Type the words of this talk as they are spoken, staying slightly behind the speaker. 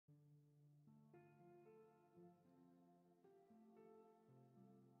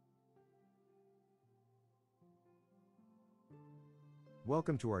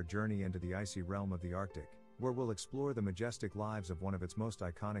Welcome to our journey into the icy realm of the Arctic, where we'll explore the majestic lives of one of its most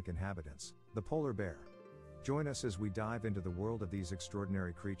iconic inhabitants, the polar bear. Join us as we dive into the world of these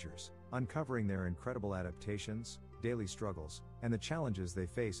extraordinary creatures, uncovering their incredible adaptations, daily struggles, and the challenges they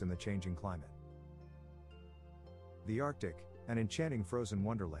face in the changing climate. The Arctic, an enchanting frozen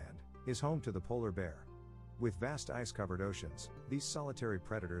wonderland, is home to the polar bear. With vast ice-covered oceans, these solitary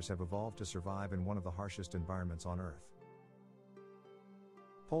predators have evolved to survive in one of the harshest environments on Earth.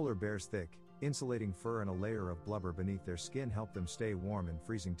 Polar bears' thick, insulating fur and a layer of blubber beneath their skin help them stay warm in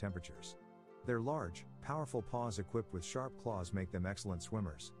freezing temperatures. Their large, powerful paws equipped with sharp claws make them excellent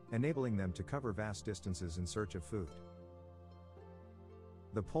swimmers, enabling them to cover vast distances in search of food.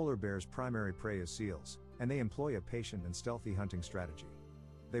 The polar bear's primary prey is seals, and they employ a patient and stealthy hunting strategy.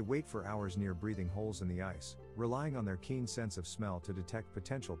 They wait for hours near breathing holes in the ice, relying on their keen sense of smell to detect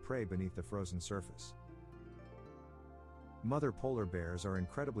potential prey beneath the frozen surface. Mother polar bears are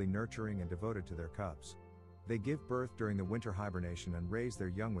incredibly nurturing and devoted to their cubs. They give birth during the winter hibernation and raise their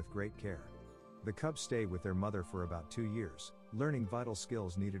young with great care. The cubs stay with their mother for about 2 years, learning vital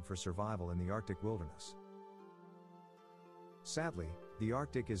skills needed for survival in the Arctic wilderness. Sadly, the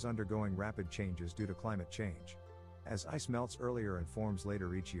Arctic is undergoing rapid changes due to climate change. As ice melts earlier and forms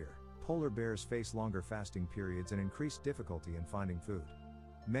later each year, polar bears face longer fasting periods and increased difficulty in finding food.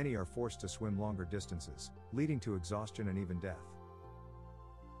 Many are forced to swim longer distances, leading to exhaustion and even death.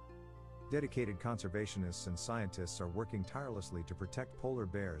 Dedicated conservationists and scientists are working tirelessly to protect polar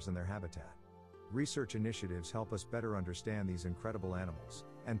bears and their habitat. Research initiatives help us better understand these incredible animals,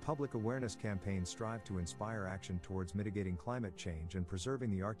 and public awareness campaigns strive to inspire action towards mitigating climate change and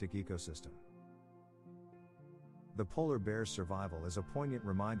preserving the Arctic ecosystem. The polar bear's survival is a poignant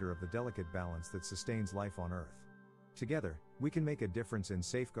reminder of the delicate balance that sustains life on Earth. Together, we can make a difference in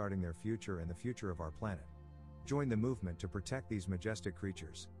safeguarding their future and the future of our planet. Join the movement to protect these majestic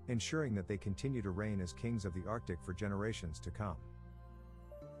creatures, ensuring that they continue to reign as kings of the Arctic for generations to come.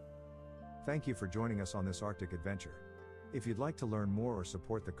 Thank you for joining us on this Arctic adventure. If you'd like to learn more or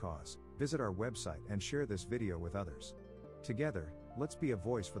support the cause, visit our website and share this video with others. Together, let's be a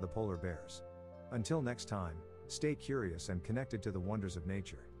voice for the polar bears. Until next time, stay curious and connected to the wonders of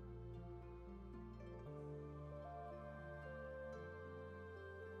nature.